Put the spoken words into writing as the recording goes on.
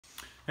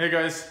Hey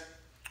guys,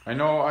 I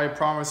know I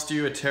promised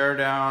you a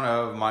teardown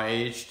of my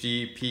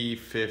HDP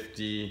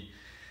 50,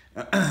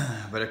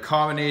 but a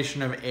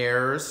combination of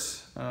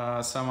errors,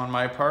 some on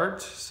my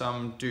part,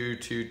 some due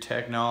to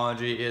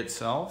technology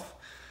itself,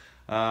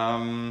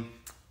 that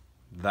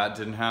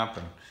didn't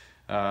happen.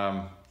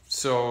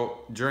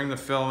 So during the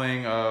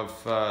filming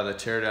of the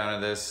teardown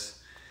of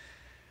this,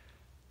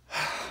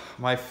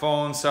 my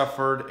phone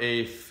suffered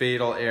a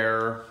fatal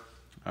error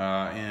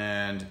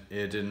and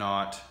it did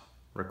not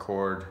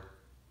record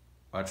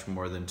much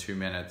more than 2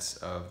 minutes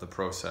of the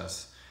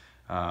process.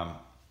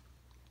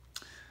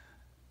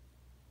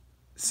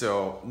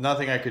 So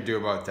nothing I could do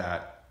about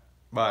that.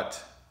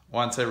 But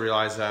once I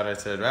realized that, I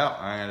said, well,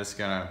 I'm just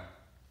gonna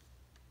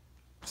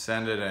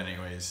send it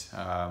anyways.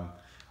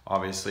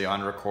 Obviously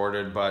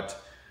unrecorded,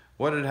 but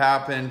what had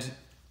happened,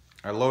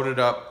 I loaded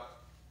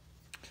up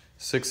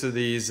 6 of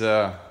these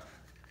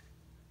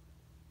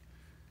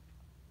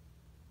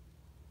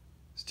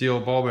steel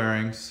ball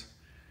bearings.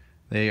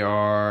 They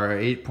are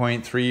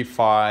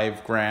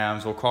 8.35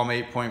 grams. We'll call them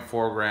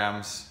 8.4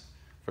 grams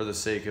for the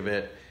sake of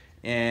it.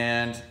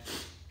 And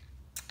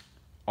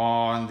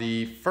on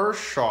the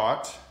first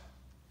shot,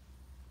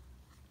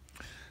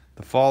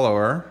 the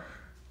follower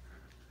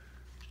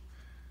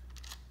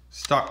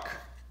stuck.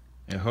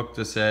 It hooked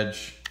this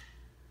edge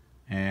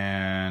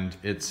and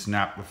it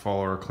snapped the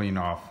follower clean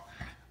off.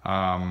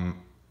 Not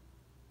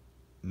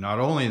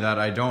only that,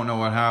 I don't know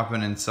what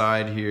happened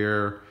inside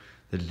here.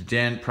 The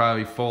dent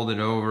probably folded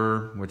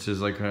over, which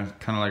is like a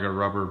kind of like a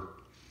rubber,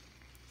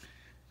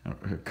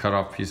 cut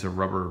off piece of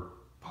rubber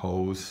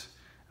hose,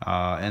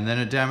 and then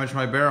it damaged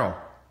my barrel.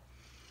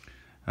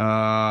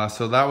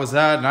 So that was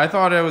that, and I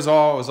thought it was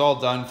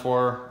all done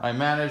for. I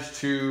managed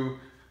to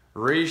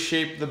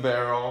reshape the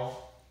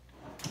barrel.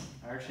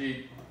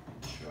 Actually,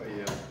 show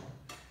you.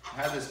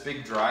 I have this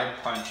big dry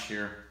punch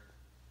here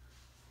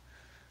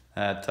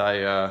that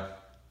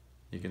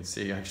you can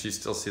see. I actually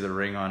still see the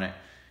ring on it.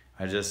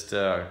 I just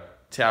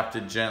tapped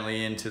it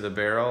gently into the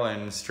barrel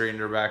and straightened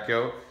her back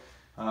out.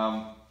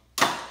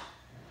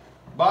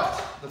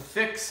 But the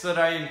fix that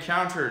I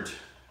encountered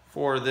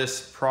for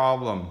this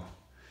problem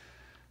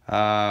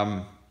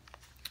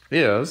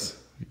is,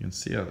 you can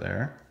see out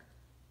there,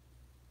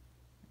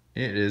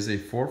 it is a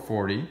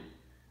 440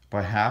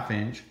 by 1/2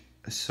 inch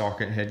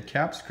socket head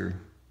cap screw.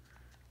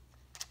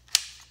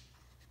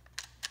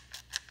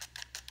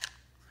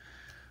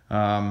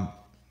 On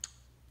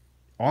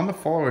the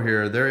follower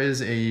here, there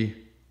is a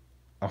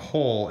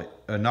hole,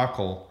 a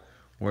knuckle,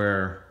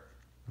 where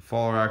the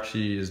follower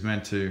actually is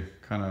meant to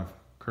kind of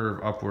curve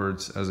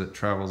upwards as it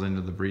travels into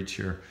the breech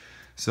here.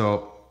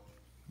 So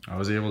I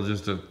was able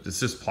just to, it's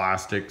just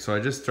plastic, so I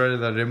just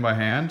threaded that in by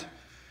hand,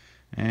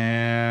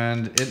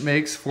 and it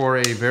makes for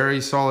a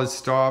very solid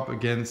stop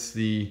against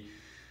the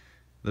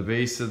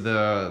base of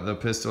the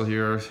pistol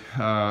here.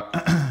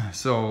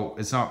 So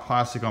it's not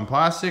plastic on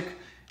plastic,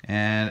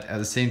 and at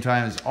the same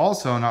time it's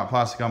also not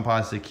plastic on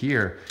plastic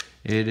here.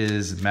 It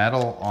is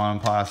metal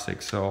on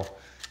plastic, so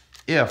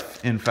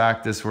if in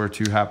fact this were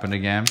to happen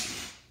again,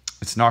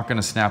 it's not going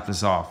to snap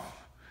this off.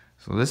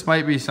 So this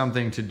might be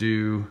something to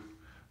do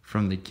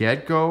from the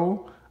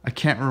get-go. I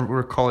can't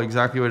recall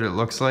exactly what it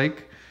looks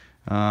like,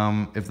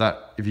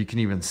 if you can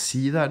even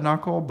see that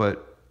knuckle,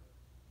 but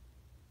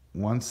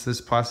once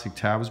this plastic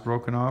tab is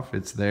broken off,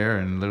 it's there,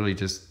 and literally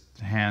just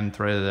hand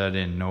threaded that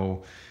in.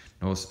 No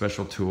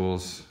special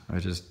tools. I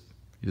just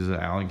use an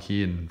Allen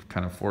key and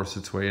kind of force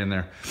its way in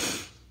there.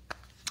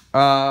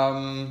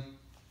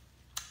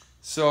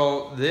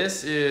 So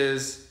this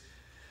is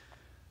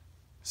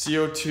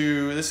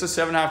CO2, this is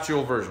a 7.5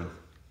 joule version,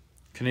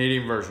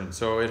 Canadian version.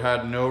 So it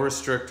had no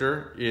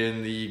restrictor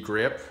in the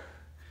grip,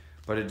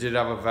 but it did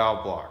have a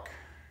valve block.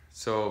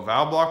 So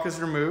valve block is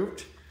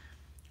removed,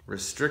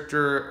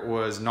 restrictor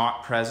was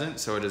not present,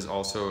 so it is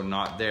also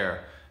not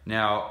there.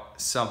 Now,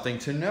 something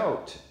to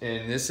note,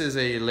 and this is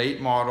a late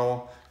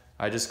model,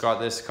 I just got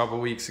this a couple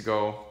weeks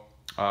ago.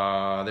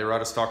 They were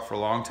out of stock for a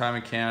long time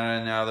in Canada,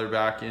 and now they're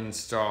back in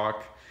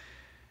stock.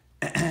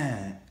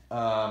 I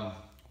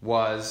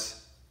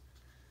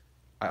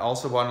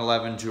also bought an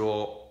 11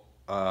 joule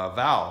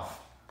valve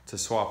to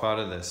swap out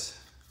of this,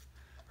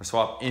 or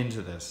swap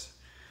into this,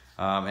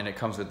 and it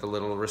comes with the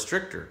little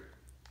restrictor.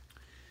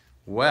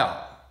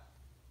 Well,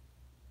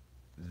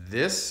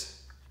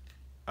 this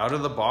out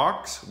of the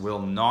box will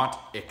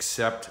not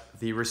accept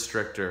the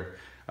restrictor.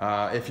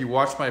 If you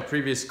watched my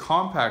previous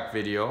compact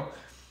video,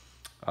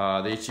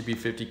 the HDP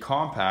 50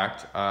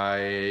 compact, I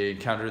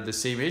encountered the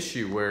same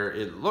issue where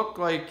it looked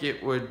like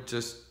it would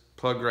just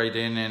plug right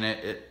in, and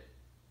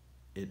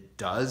it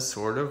does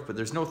sort of, but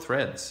there's no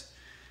threads.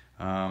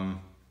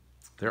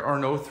 There are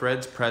no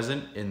threads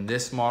present in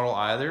this model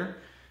either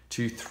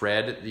to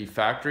thread the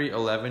factory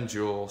 11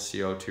 joule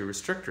CO2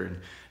 restrictor.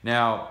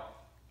 Now,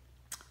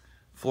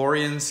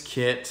 Florian's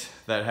kit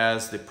that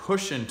has the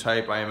push-in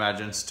type, I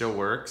imagine, still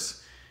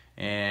works.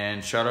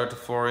 And shout out to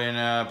Florian.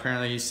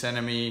 Apparently he's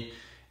sending me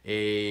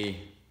a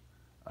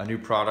new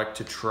product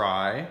to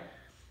try.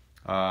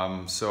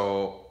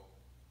 So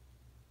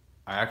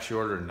I actually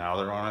ordered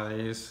another one of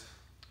these.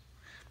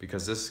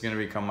 because this is going to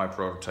become my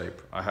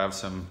prototype. I have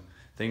some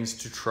things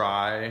to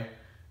try,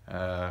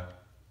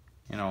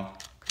 you know,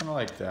 kind of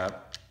like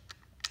that.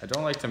 I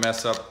don't like to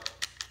mess up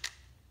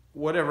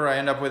whatever I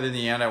end up with in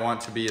the end. I want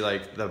to be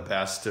like the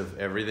best of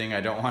everything. I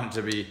don't want it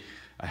to be,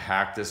 I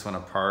hack this one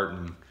apart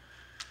and,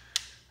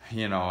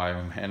 you know, I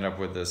end up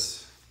with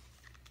this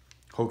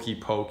hokey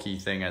pokey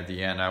thing at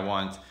the end. I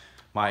want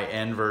my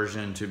end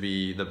version to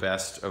be the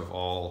best of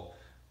all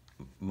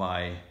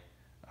my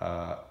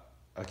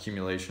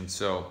accumulation.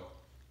 So,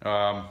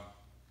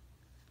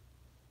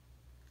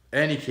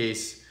 any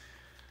case,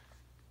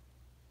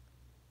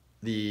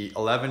 the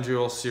 11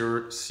 joule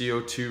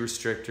CO2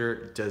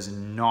 restrictor does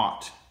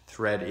not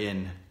thread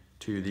in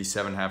to the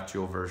 7.5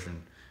 joule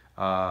version.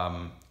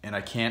 And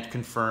I can't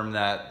confirm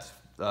that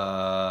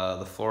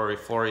the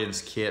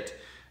Florian's kit,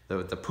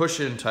 the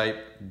push-in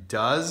type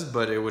does,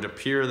 but it would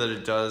appear that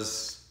it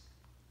does.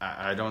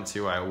 I don't see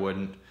why it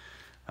wouldn't.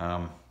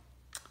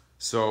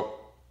 So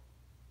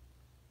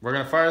we're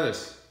gonna fire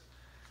this.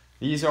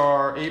 These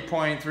are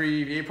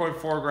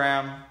 8.4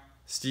 gram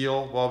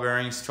steel ball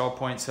bearings,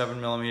 12.7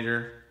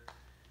 millimeter,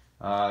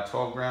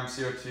 12 gram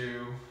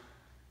CO2,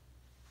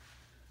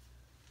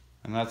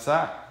 and that's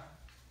that.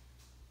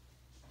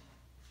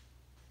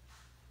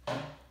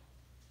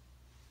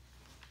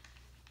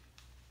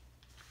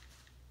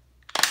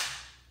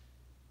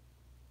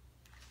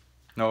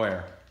 No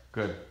air,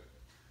 good.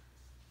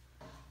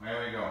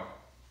 There we go.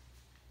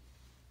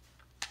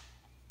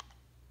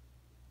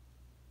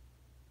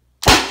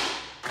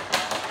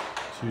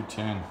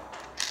 .210.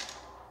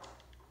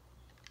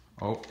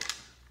 Oh,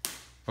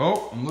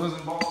 I'm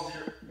losing balls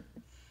here.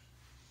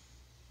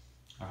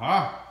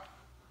 Aha.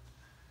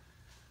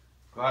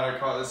 Glad I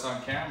caught this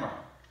on camera.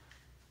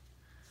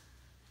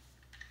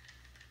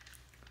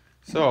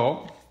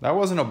 So, that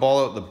wasn't a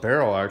ball out the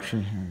barrel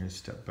actually. I'm gonna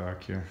step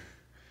back here.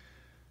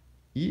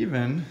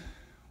 Even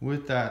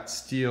with that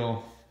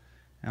steel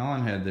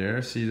Allen head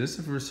there, see, this is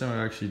the first time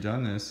I've actually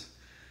done this.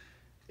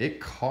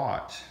 It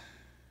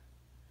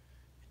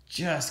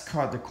just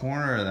caught the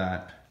corner of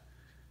that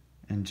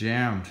and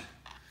jammed.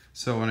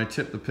 So when I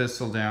tipped the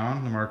pistol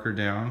down, the marker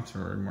down,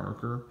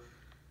 the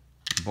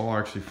ball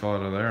actually fell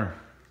out of there.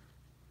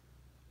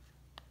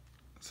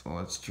 So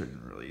let's try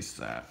and release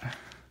that.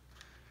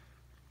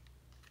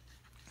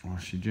 Oh,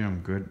 she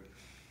jammed good.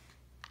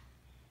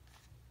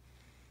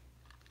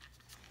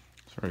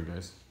 Sorry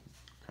guys,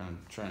 kind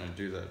of trying to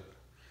do that.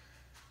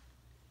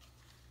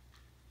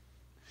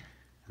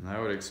 And that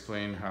would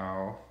explain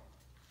how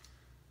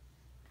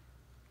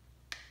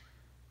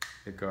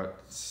it got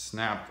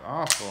snapped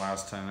off the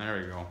last time.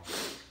 There we go.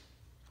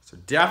 So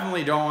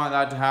definitely don't want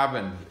that to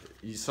happen.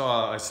 You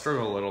saw I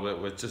struggled a little bit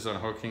with just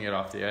unhooking it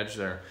off the edge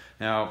there.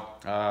 Now,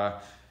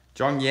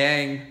 Zhong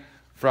Yang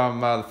from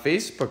the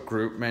Facebook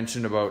group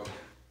mentioned about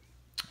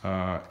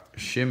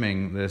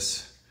shimming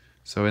this.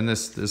 So in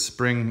this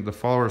spring, the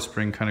follower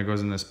spring kind of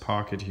goes in this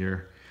pocket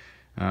here,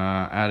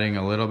 adding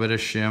a little bit of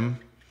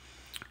shim,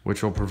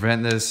 which will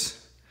prevent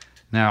this.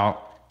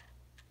 Now,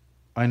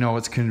 I know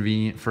it's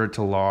convenient for it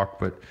to lock,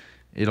 but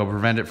it'll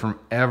prevent it from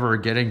ever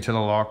getting to the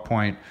lock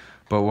point.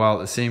 But while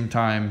at the same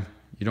time,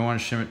 you don't want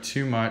to shim it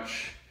too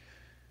much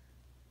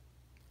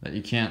that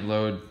you can't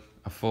load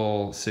a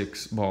full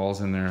 6 balls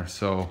in there.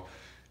 So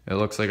it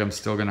looks like I'm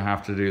still gonna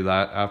have to do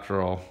that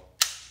after all.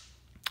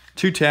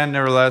 210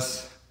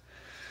 nevertheless.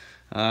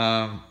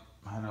 I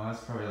don't know,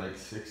 that's probably like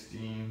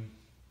 16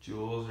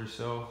 joules or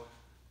so.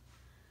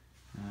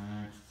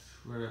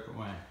 Where did I put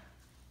my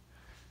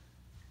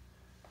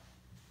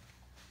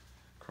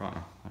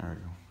chrono? There we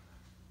go.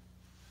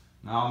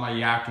 Now my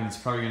yakin's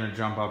probably gonna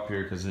jump up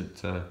here because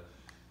it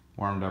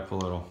warmed up a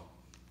little.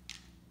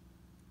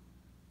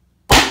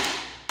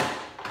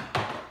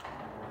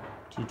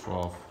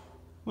 212,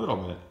 a little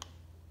bit.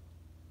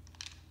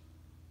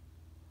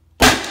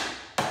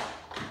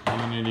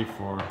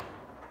 184.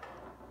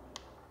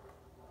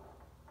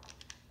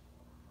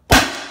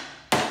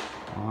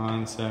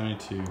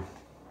 172.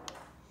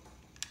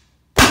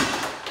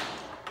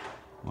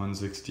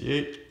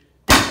 168.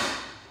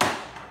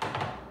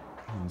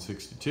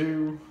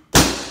 162.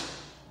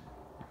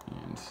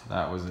 And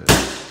that was it.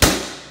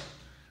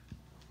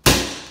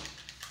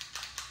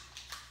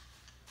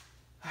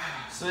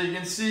 So you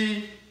can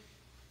see,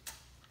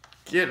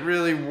 get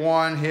really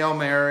one Hail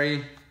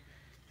Mary,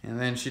 and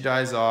then she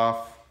dies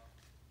off.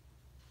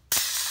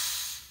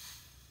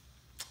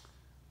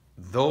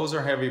 Those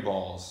are heavy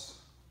balls.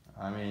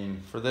 I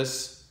mean, for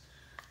this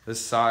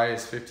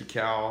size 50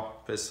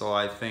 cal pistol,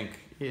 I think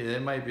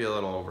it might be a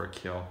little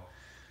overkill.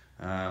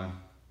 I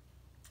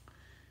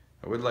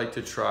would like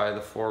to try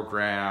the 4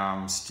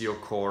 gram steel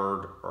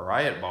cord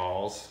riot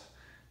balls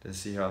to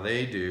see how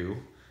they do.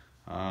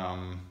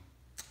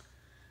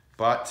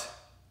 But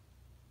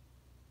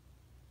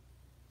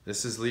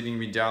this is leading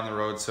me down the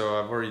road, so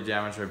I've already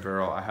damaged my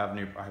barrel. I have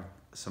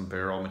some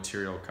barrel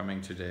material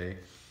coming today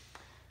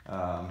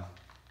that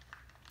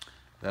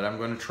I'm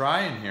going to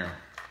try in here.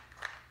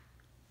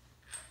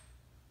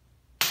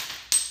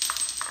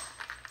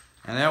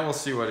 And then we'll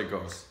see what it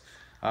goes.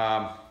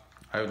 I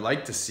would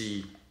like to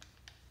see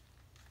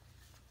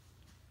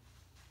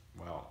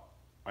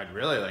I'd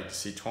really like to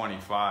see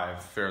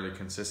 25 fairly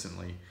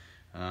consistently.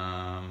 But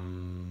I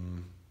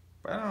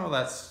don't know if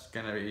that's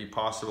gonna be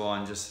possible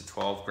on just a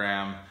 12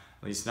 gram,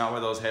 at least not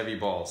with those heavy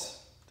balls.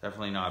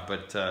 Definitely not,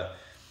 but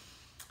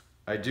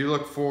I do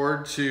look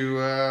forward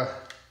to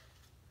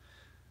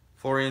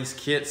Florian's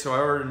kit. So I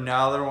ordered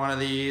another one of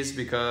these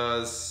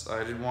because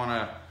I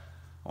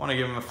want to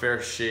give him a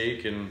fair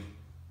shake and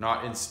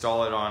not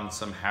install it on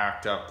some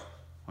hacked up,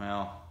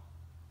 well,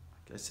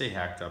 I say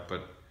hacked up,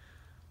 but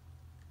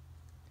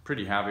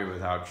pretty happy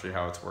with how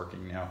it's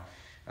working now.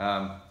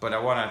 But I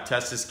want to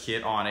test this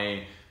kit on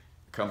a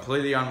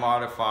completely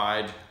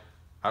unmodified,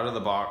 out of the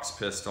box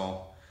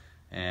pistol,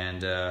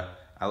 and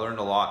I learned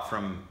a lot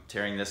from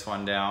tearing this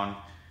one down.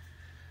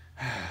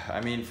 I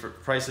mean, for the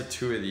price of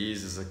 2 of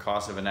these is the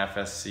cost of an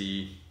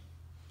FSC.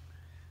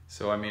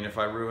 So I mean, if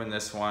I ruin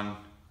this one,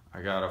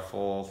 I got a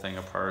full thing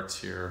of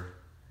parts here.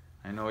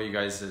 I know you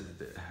guys,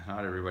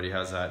 not everybody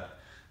has that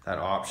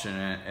option,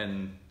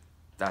 and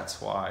that's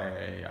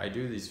why I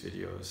do these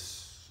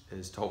videos,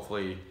 is to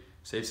hopefully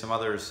save some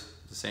others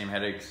the same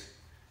headaches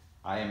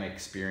I am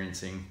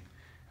experiencing,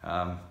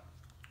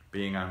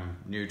 being I'm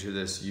new to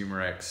this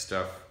Umarex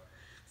stuff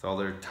with all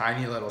their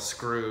tiny little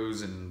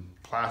screws and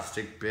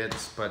plastic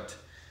bits. But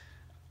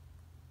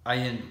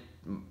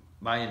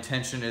my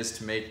intention is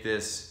to make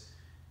this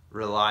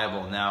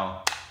reliable.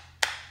 Now,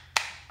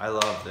 I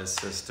love this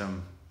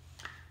system.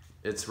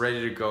 It's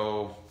ready to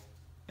go,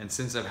 and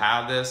since I've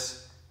had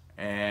this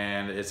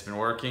and it's been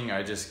working,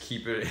 I just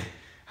keep it.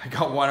 I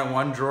got one in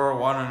one drawer,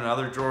 one in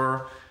another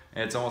drawer,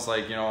 and it's almost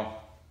like, you know,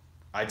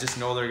 I just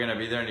know they're gonna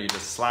be there and you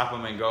just slap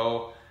them and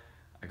go.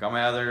 I got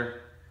my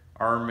other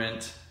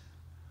armament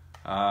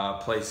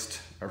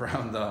placed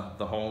around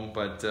the home,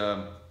 but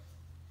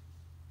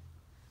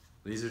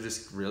these are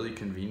just really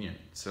convenient.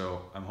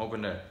 So I'm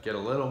hoping to get a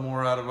little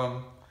more out of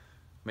them,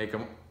 make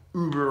them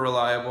uber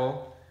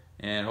reliable,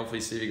 and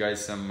hopefully save you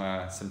guys some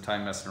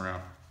time messing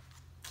around.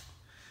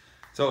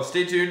 So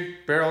stay tuned,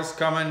 barrel's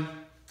coming.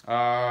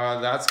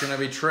 That's gonna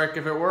be trick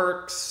if it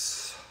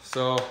works.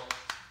 So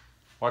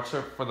watch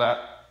out for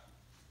that.